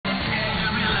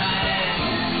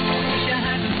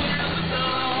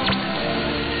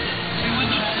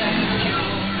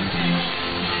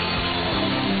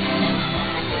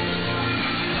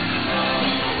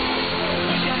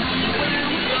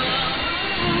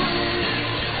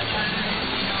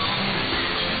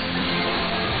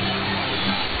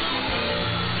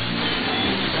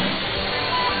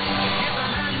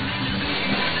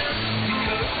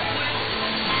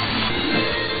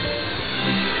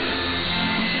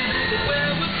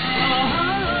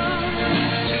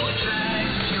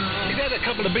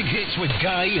couple of big hits with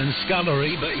Gay and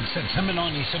Scullery, but in September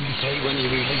 1973 when he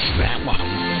released that one,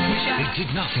 it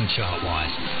did nothing chart-wise.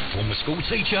 Former school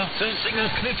teacher turned singer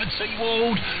Clifford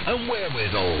Seawald and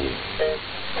Wherewithal.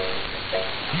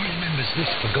 Who remembers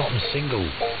this forgotten single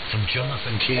from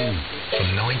Jonathan King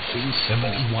from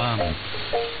 1971?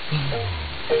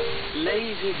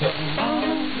 Lazy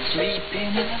bone, sleeping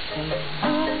in the sun.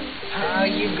 How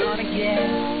you gonna get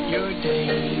your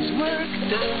day's work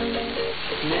done?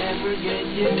 Never get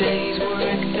your day's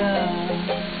work done.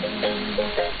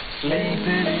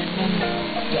 Sleeping in the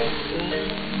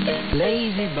sun.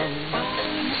 Lazy bone,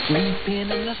 sleeping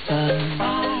in the sun.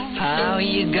 How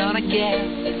you gonna get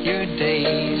your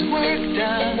day's work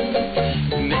done?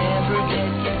 Never get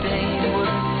your day's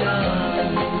work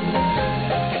done.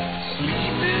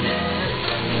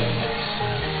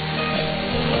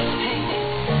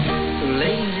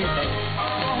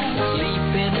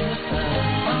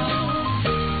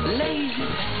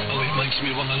 Makes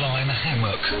me want to lie in a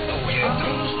hammock. Oh, yeah.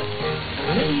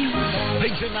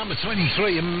 Peaked at number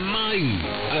 23 in May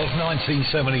of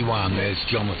 1971. There's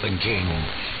Jonathan King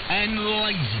and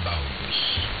Lazy Bones.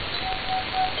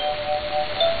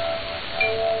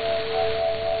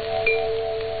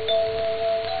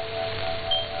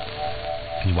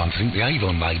 Anyone think the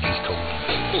Avon Lady's called?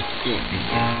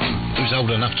 Who's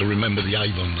old enough to remember the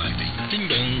Avon Lady? Ding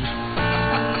dong.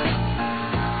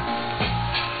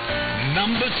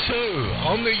 Number 2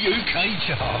 on the UK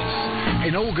charts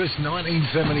in August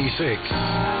 1976.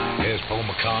 Here's Paul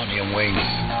McCartney and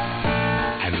Wings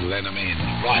and Let 'Em In,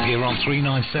 right here on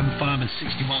 3975 and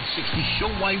 6160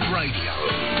 shortwave radio.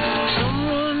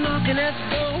 Someone knocking at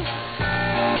the door.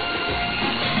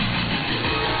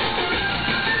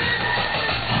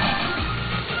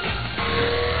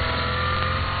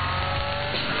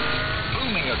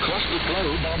 Across the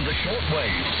globe on the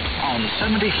shortwaves on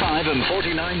 75 and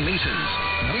 49 meters.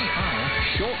 We are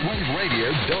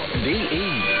shortwaveradio.de.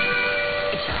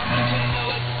 It's hard to know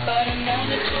it, but I'm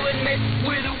only to admit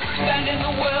we're the worst band in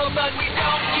the world, but we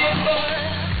don't give up.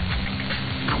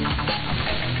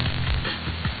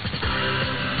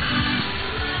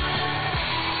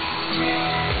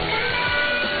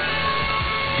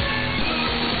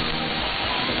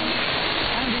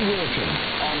 Andy Wilson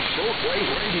on shortwave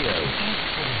radio.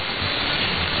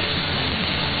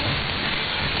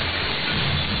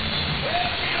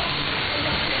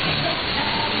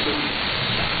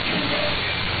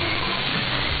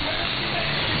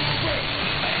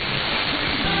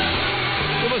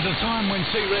 There was a time when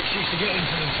T-Rex used to get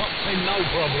into the top 10, no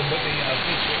problem, but the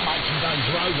District Mason days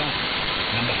were over.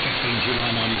 Number 15,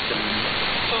 July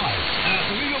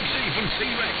 1975. New York City from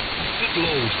T-Rex. Good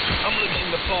Lord, I'm looking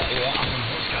in the pot here. I don't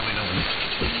know what's going on.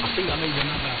 I think I need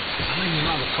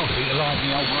another coffee to light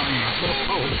the old brain.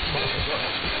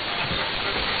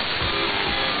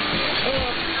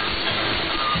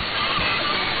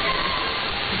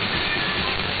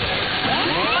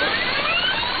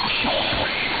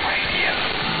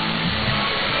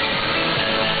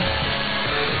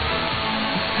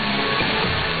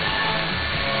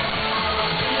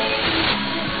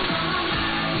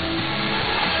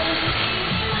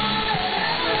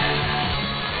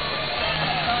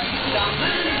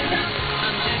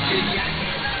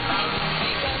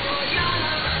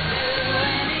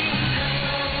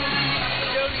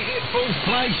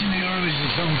 Place in the Eurovision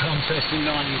Song Contest in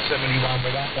 1971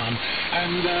 with that one,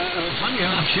 and funny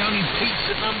enough, she only peaked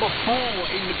at number 4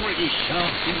 in the British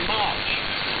charts in March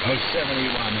of 71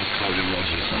 with Chloe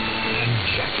Rogers and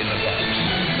Jack in the Box.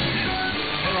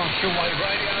 Here on shortwave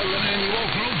radio, and Andy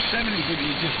Walker, all 70s if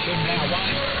you just tuned our way.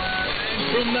 And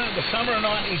from the summer of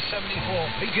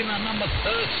 1974, peaking at number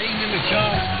 13 in the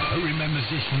charts. Who remembers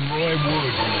this from Roy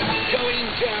Wood? Going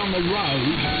down the road,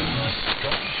 the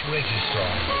Scottish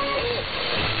Registrar.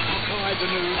 I don't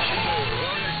know what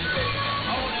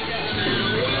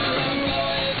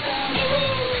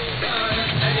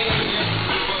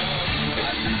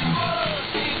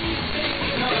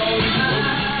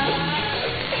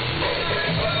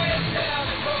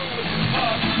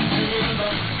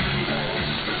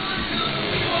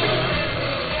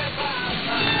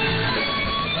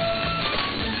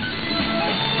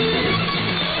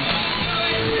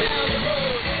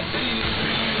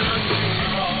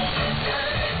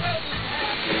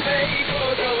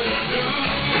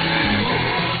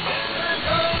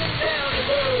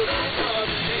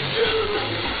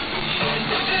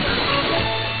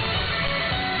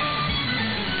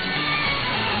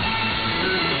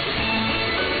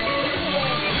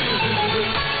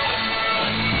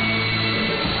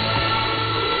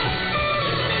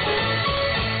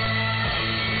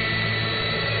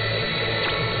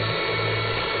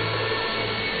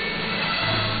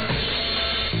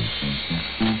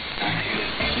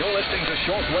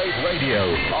shortwave radio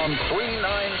on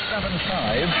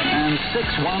 3975 and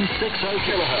 6160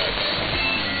 kHz.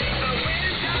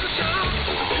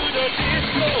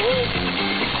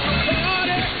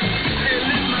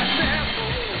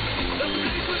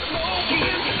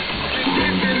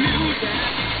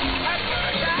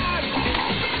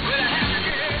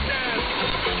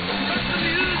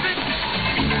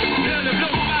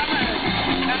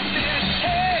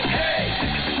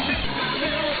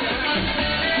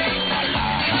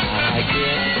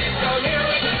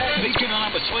 Speaking of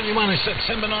number 21 in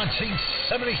September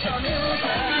 1976,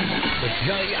 the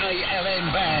JALN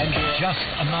band, Just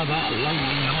Another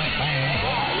Lonely Night Band.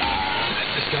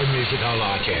 Disco music, I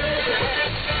like it.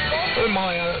 When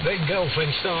my then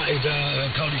girlfriend started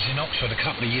college in Oxford a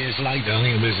couple of years later, I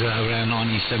think it was around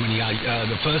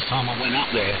 1978, the first time I went up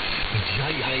there, the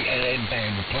JALN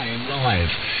band were playing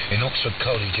live in Oxford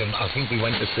College, and I think we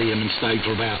went to see them and stayed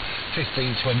for about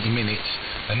 15-20 minutes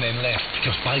and then left,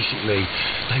 because basically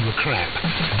they were crap.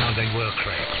 No, they were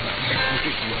crap.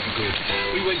 They weren't good.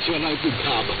 We went to a local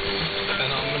pub, and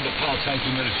I remember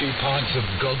partaking in a few pints of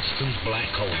Godstone's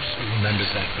Black Horse. Who remembers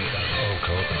that bit? Oh,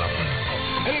 God, I love it.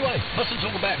 Anyway, let's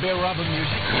talk about Bill Rubber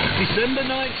music. December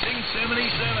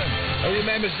 1977. Who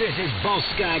remembers this? It's Boss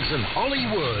Skaggs and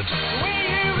Hollywood.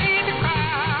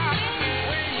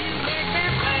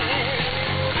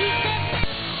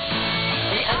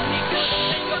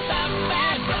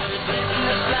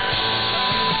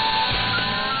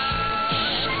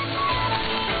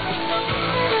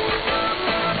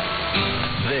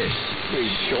 This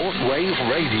is shortwave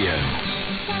radio.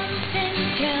 Something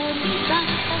tells me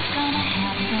something's gonna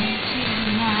happen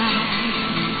tonight.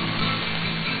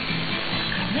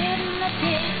 I read in the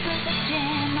paper the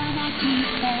jam on my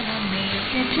teeth that I'll make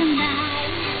it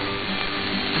tonight.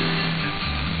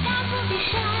 Stars will be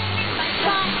shining by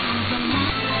stars of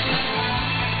light.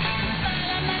 Smile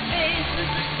on my face is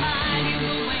the smile you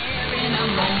were wearing a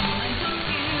moment of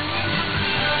you.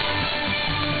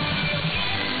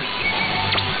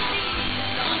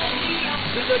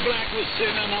 Sister Black was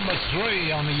sitting at number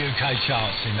 3 on the UK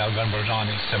charts in November of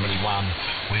 1971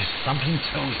 with Something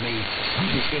Tells Me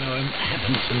Something's going to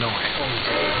happen tonight. Oh,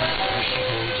 I wish it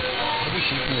would. I wish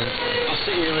it would. I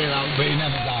sit here in hope, but it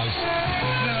never does.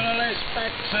 Nevertheless,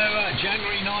 back to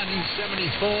January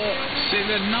 1974,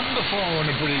 sitting at number 4 on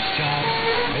the British chart.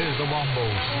 Here's the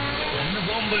Wombles and the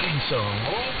Wombling song.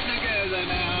 All together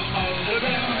now,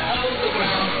 underground,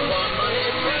 underground.